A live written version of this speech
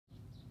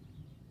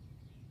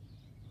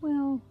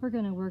Well, we're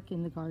going to work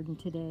in the garden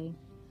today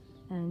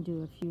and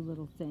do a few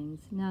little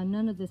things. Now,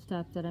 none of the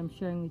stuff that I'm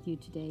sharing with you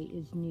today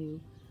is new.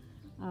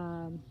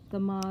 The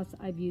moss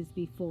I've used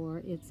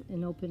before. It's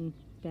an open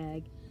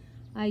bag.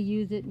 I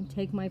use it and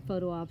take my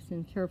photo ops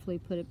and carefully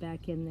put it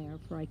back in there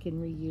for I can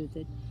reuse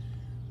it,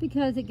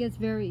 because it gets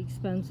very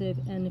expensive,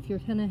 and if you're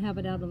going to have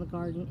it out in the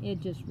garden, it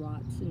just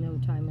rots in no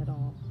time at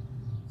all.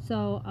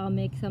 So I'll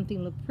make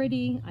something look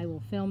pretty, I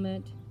will film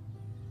it,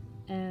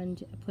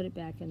 and put it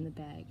back in the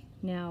bag.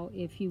 Now,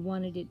 if you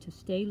wanted it to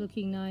stay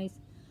looking nice,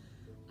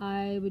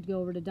 I would go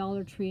over to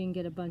Dollar Tree and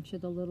get a bunch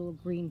of the little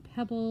green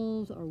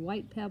pebbles or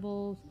white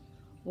pebbles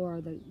or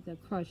the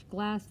crushed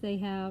glass they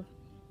have.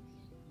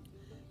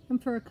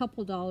 And for a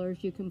couple dollars,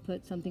 you can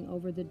put something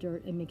over the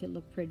dirt and make it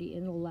look pretty,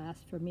 and it'll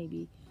last for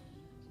maybe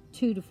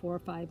 2 to 4 or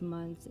 5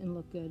 months and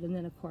look good. And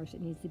then, of course, it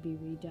needs to be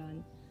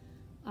redone.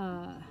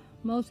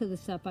 Most of the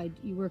stuff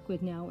you work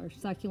with now are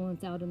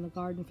succulents out in the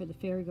garden, for the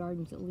fairy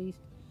gardens at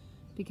least,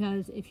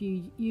 because if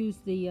you use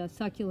the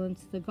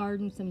succulents, the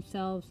gardens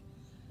themselves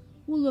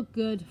will look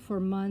good for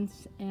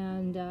months.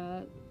 And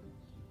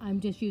I'm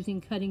just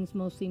using cuttings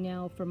mostly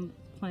now from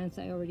plants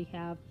I already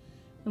have.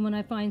 And when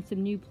I find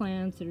some new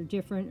plants that are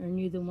different or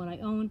new than what I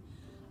own,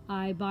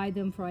 I buy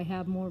them, for I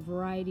have more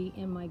variety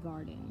in my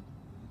garden.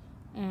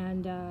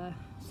 And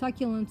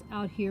succulents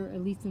out here,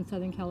 at least in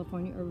Southern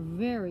California, are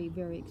very,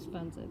 very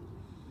expensive.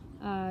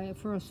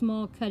 For a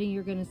small cutting,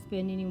 you're going to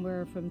spend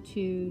anywhere from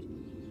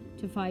 $2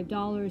 to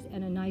 $5,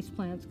 and a nice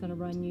plant's going to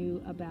run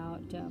you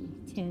about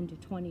 $10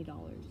 to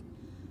 $20.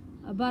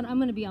 But I'm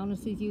going to be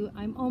honest with you,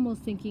 I'm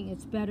almost thinking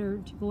it's better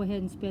to go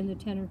ahead and spend the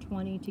 10 or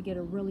 20 to get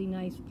a really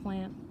nice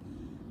plant,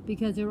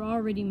 because they're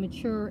already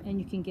mature and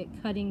you can get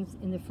cuttings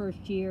in the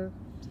first year.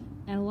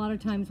 And a lot of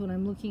times when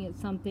I'm looking at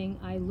something,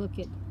 I look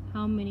at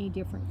how many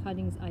different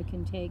cuttings I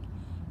can take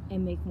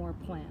and make more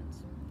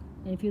plants.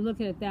 And if you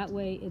look at it that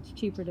way, it's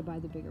cheaper to buy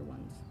the bigger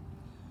ones.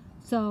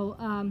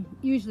 So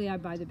usually I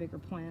buy the bigger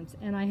plants,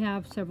 and I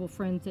have several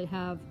friends that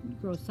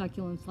grow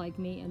succulents like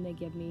me, and they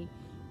give me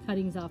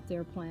cuttings off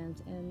their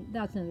plants, and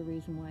that's another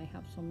reason why I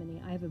have so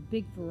many. I have a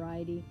big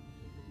variety,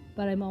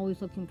 but I'm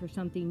always looking for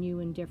something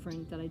new and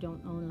different that I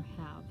don't own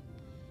or have.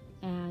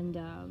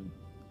 And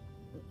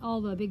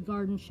all the big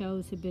garden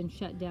shows have been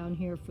shut down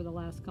here for the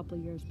last couple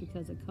of years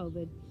because of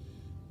COVID.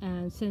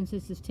 And since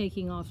this is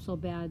taking off so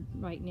bad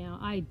right now,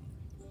 I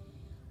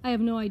have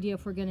no idea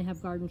if we're going to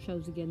have garden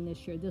shows again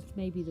this year. This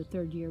may be the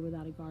 3rd year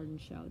without a garden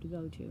show to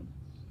go to.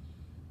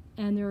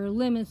 And there are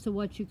limits to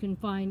what you can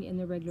find in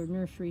the regular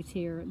nurseries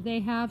here. They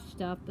have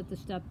stuff, but the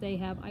stuff they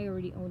have, I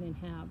already own and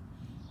have.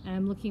 And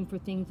I'm looking for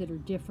things that are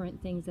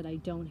different, things that I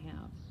don't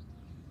have.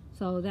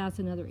 So that's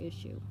another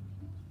issue.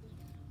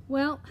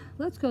 Well,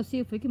 let's go see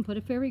if we can put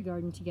a fairy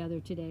garden together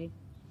today.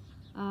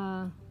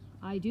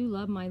 I do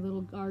love my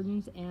little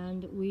gardens,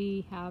 and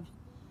we have,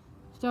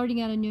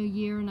 starting out a new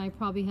year, and I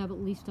probably have at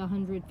least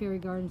 100 fairy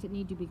gardens that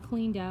need to be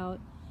cleaned out,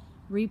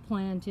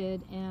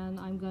 replanted, and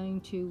I'm going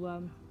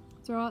to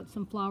throw out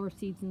some flower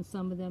seeds in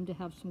some of them to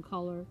have some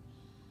color,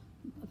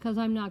 because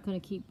I'm not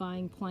going to keep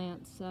buying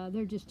plants.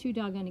 They're just too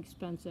doggone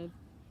expensive,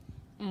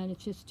 and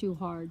it's just too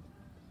hard,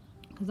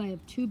 because I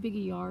have too big a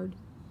yard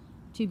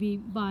to be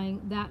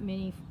buying that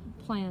many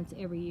plants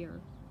every year.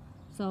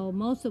 So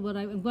most of what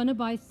I'm going to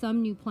buy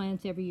some new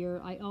plants every year,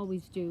 I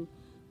always do,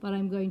 but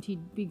I'm going to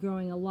be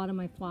growing a lot of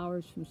my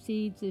flowers from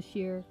seeds this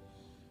year,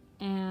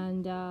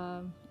 and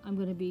I'm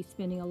going to be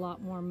spending a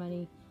lot more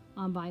money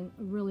on buying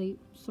really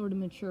sort of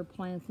mature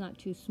plants, not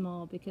too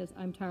small, because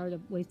I'm tired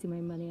of wasting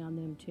my money on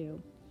them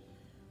too.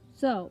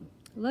 So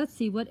let's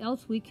see what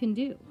else we can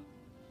do.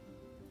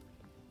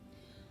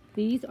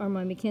 These are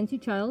my Mackenzie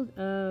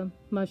Child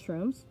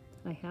mushrooms.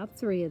 I have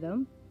 3 of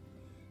them,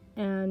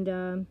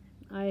 and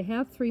I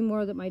have 3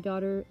 more that my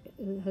daughter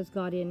has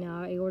got in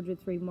now. I ordered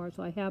 3 more,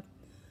 so I have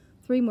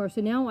 3 more.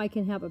 So now I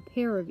can have a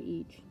pair of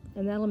each,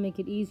 and that'll make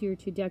it easier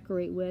to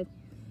decorate with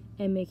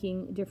and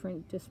making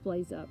different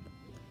displays up.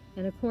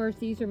 And of course,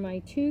 these are my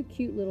 2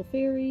 cute little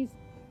fairies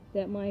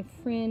that my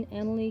friend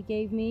Annalie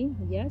gave me.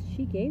 Yes,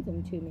 she gave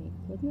them to me.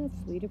 Wasn't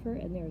that sweet of her?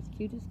 And they're as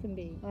cute as can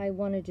be. I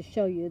wanted to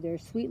show you their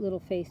sweet little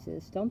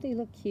faces. Don't they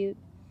look cute?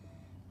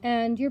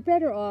 And you're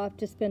better off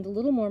to spend a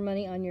little more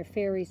money on your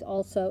fairies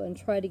also, and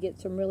try to get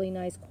some really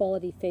nice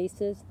quality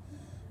faces.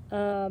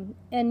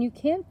 And you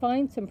can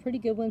find some pretty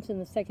good ones in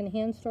the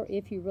secondhand store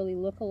if you really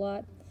look a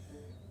lot.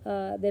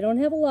 They don't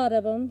have a lot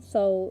of them,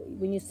 so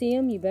when you see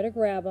them, you better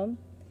grab them.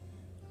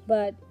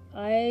 But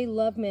I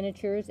love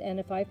miniatures,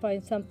 and if I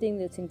find something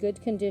that's in good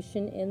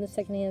condition in the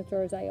secondhand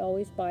stores, I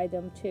always buy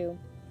them too.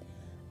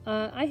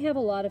 I have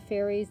a lot of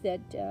fairies that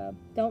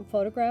don't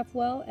photograph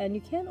well, and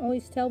you can't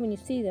always tell when you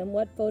see them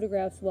what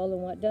photographs well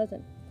and what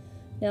doesn't.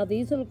 Now,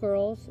 these little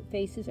girls'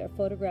 faces are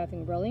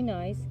photographing really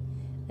nice,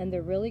 and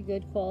they're really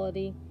good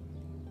quality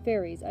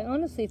fairies. I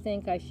honestly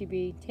think I should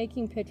be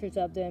taking pictures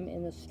of them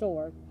in the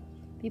store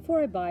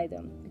before I buy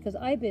them, because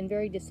I've been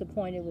very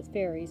disappointed with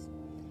fairies.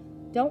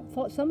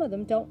 Some of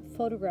them don't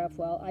photograph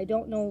well. I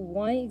don't know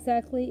why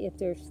exactly, if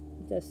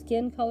the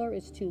skin color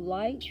is too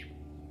light,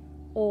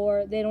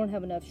 or they don't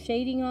have enough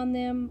shading on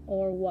them,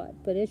 or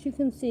what. But as you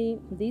can see,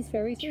 these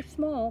fairies are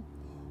small,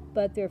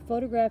 but they're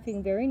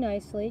photographing very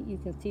nicely. You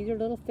can see their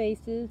little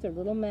faces, their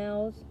little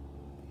mouths,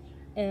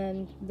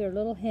 and their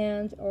little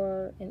hands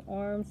or and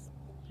arms,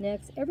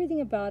 necks,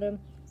 everything about them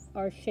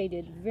are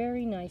shaded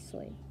very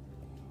nicely.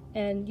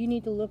 And you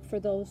need to look for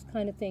those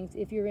kind of things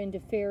if you're into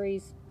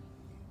fairies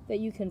that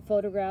you can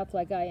photograph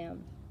like I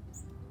am.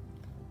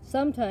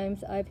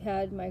 Sometimes I've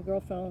had my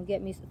girlfriend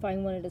get me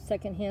find one at a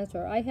secondhand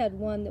store. I had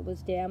one that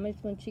was damaged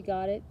when she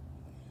got it,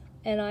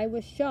 and I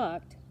was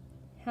shocked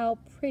how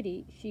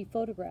pretty she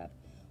photographed.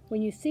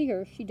 When you see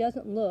her, she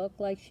doesn't look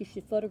like she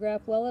should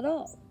photograph well at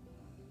all.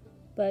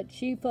 But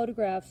she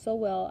photographed so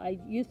well. I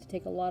used to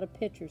take a lot of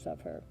pictures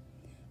of her.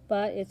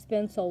 But it's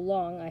been so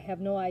long, I have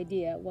no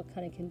idea what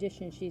kind of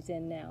condition she's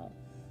in now.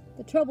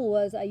 The trouble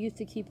was, I used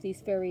to keep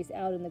these fairies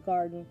out in the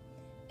garden,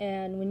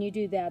 and when you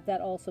do that,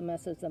 that also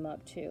messes them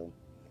up too.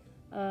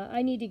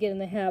 I need to get in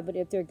the habit,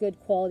 if they're good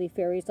quality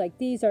fairies, like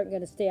these aren't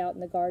going to stay out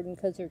in the garden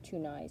because they're too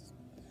nice.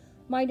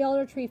 My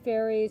Dollar Tree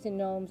fairies and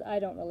gnomes, I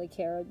don't really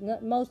care.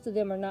 Most of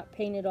them are not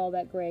painted all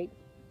that great.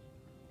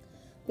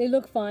 They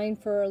look fine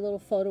for a little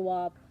photo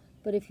op,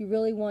 but if you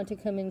really want to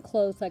come in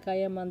close like I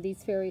am on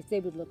these fairies, they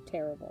would look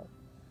terrible.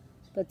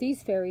 But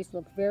these fairies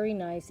look very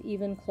nice,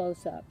 even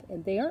close up.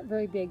 And they aren't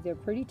very big, they're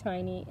pretty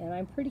tiny, and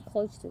I'm pretty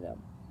close to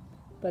them.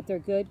 But they're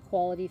good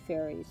quality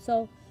fairies.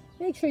 So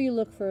make sure you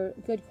look for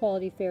good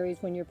quality fairies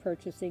when you're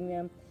purchasing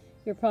them.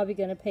 You're probably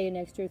going to pay an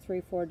extra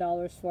 $3 or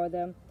 $4 for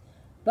them.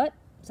 But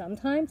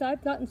sometimes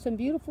I've gotten some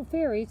beautiful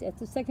fairies at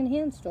the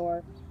secondhand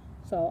store.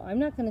 So I'm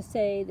not going to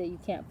say that you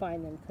can't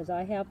find them, because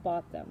I have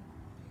bought them.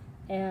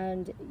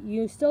 And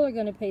you still are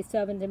going to pay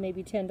 $7 to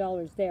maybe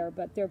 $10 there,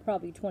 but they're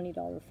probably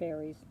 $20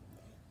 fairies.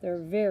 They're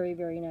very,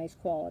 very nice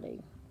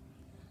quality.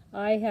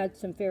 I had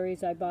some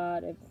fairies I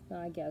bought,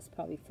 I guess,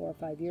 probably 4 or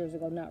 5 years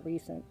ago, not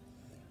recent.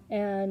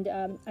 And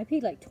I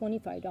paid like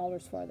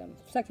 $25 for them,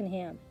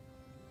 secondhand,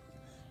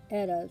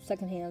 at a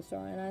secondhand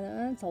store.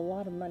 And that's a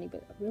lot of money,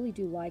 but I really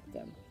do like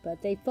them.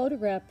 But they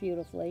photograph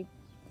beautifully.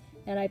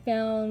 And I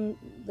found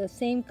the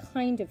same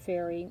kind of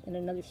fairy in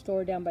another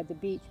store down by the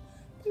beach.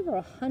 They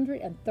were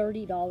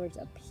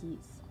 $130 a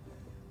piece.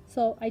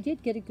 So I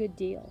did get a good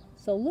deal.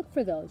 So look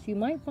for those. You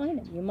might find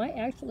them. You might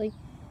actually,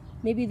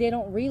 maybe they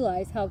don't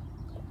realize how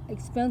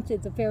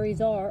expensive the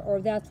fairies are, or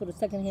that's what a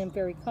secondhand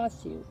fairy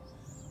costs you.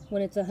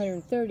 When it's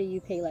 $130,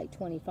 you pay like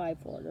 $25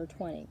 for it, or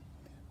 $20.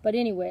 But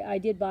anyway, I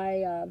did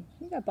buy, I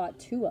think I bought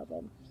 2 of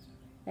them.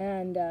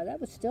 And that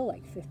was still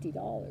like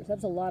 $50.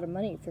 That's a lot of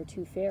money for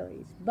 2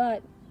 fairies.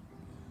 But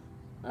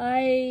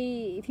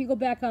if you go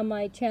back on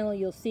my channel,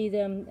 you'll see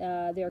them.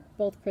 They're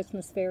both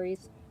Christmas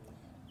fairies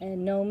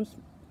and gnomes.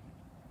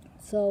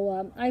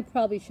 So I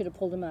probably should have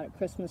pulled them out at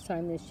Christmas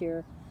time this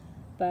year.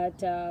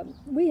 But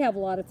we have a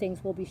lot of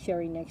things we'll be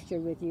sharing next year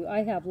with you.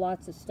 I have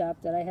lots of stuff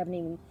that I haven't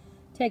even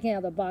taken out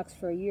of the box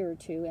for a year or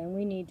two, and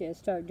we need to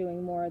start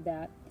doing more of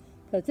that.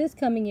 Because this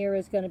coming year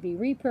is going to be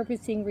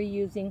repurposing,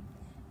 reusing.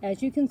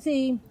 As you can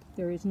see,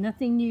 there is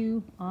nothing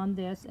new on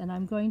this, and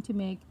I'm going to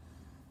make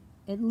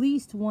at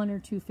least 1 or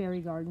 2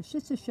 fairy gardens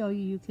just to show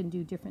you you can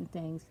do different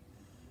things.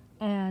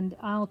 And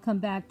I'll come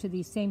back to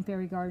these same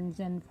fairy gardens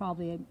in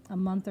probably a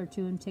month or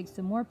 2 and take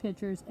some more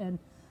pictures and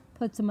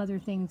put some other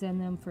things in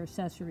them for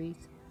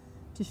accessories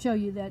to show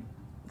you that,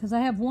 because I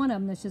have one of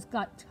them that's just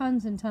got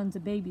tons and tons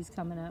of babies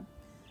coming up.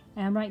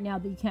 And right now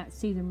you can't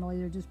see them really,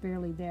 they're just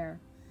barely there.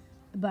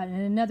 But in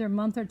another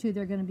month or 2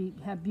 they're going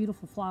to have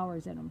beautiful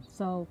flowers in them.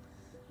 So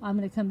I'm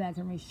going to come back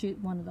and reshoot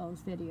one of those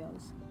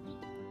videos.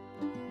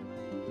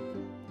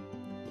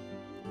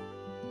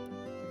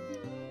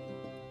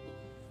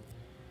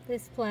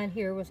 This plant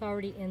here was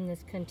already in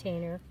this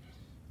container,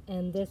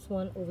 and this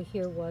one over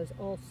here was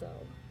also.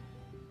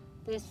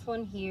 This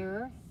one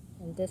here,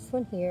 and this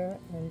one here,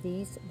 and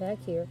these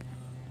back here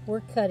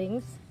were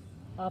cuttings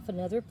off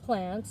another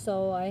plant.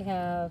 So I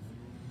have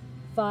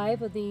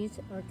 5 of these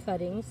are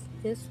cuttings.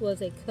 This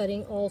was a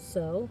cutting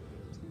also.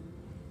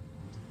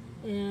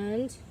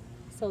 And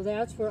so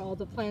that's where all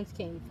the plants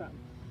came from.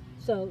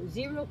 So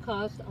 0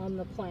 cost on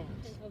the plant.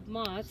 Of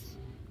moss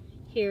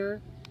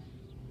here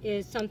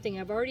is something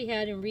I've already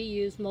had and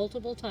reused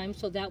multiple times,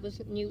 so that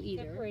wasn't new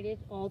either. Separated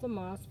all the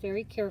moss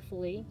very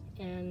carefully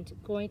and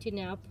going to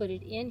now put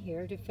it in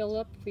here to fill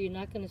up, for you're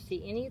not going to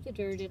see any of the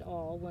dirt at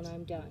all when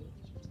I'm done.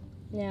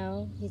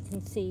 Now you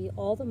can see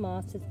all the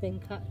moss has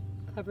been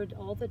covered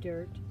all the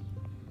dirt,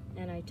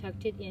 and I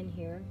tucked it in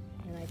here,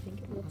 and I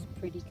think it looks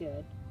pretty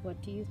good.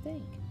 What do you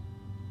think?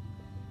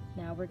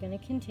 Now we're going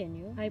to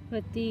continue. I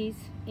put these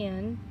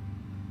in,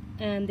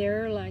 and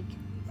they're like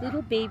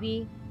little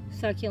baby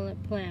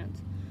succulent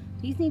plants.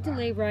 These need to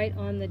lay right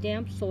on the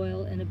damp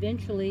soil, and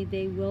eventually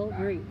they will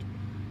root.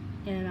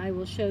 And I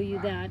will show you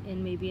that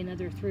in maybe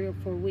another 3 or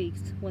 4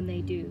 weeks when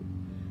they do.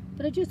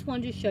 But I just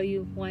wanted to show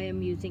you why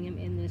I'm using them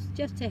in this,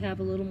 just to have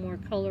a little more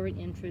color and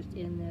interest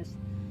in this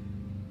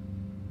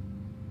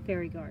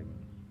fairy garden.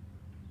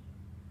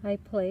 I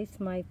place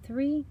my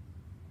 3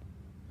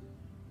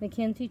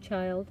 Mackenzie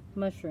Child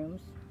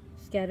mushrooms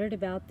scattered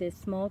about this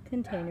small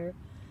container.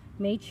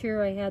 made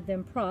sure I had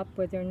them propped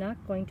where they're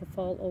not going to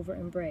fall over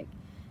and break.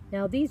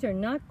 Now these are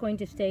not going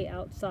to stay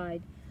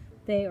outside.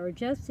 They are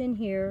just in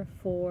here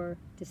for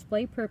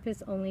display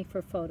purpose, only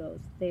for photos.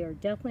 They are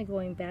definitely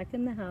going back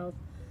in the house,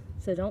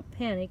 so don't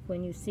panic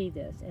when you see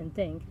this and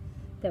think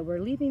that we're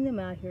leaving them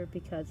out here,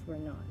 because we're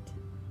not.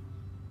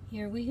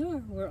 Here we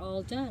are, we're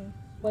all done.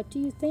 What do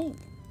you think?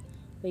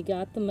 We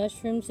got the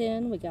mushrooms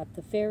in, we got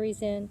the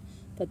fairies in,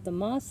 put the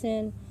moss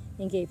in,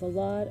 and gave a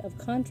lot of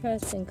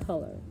contrast and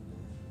color.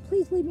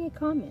 Please leave me a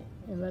comment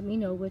and let me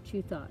know what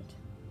you thought.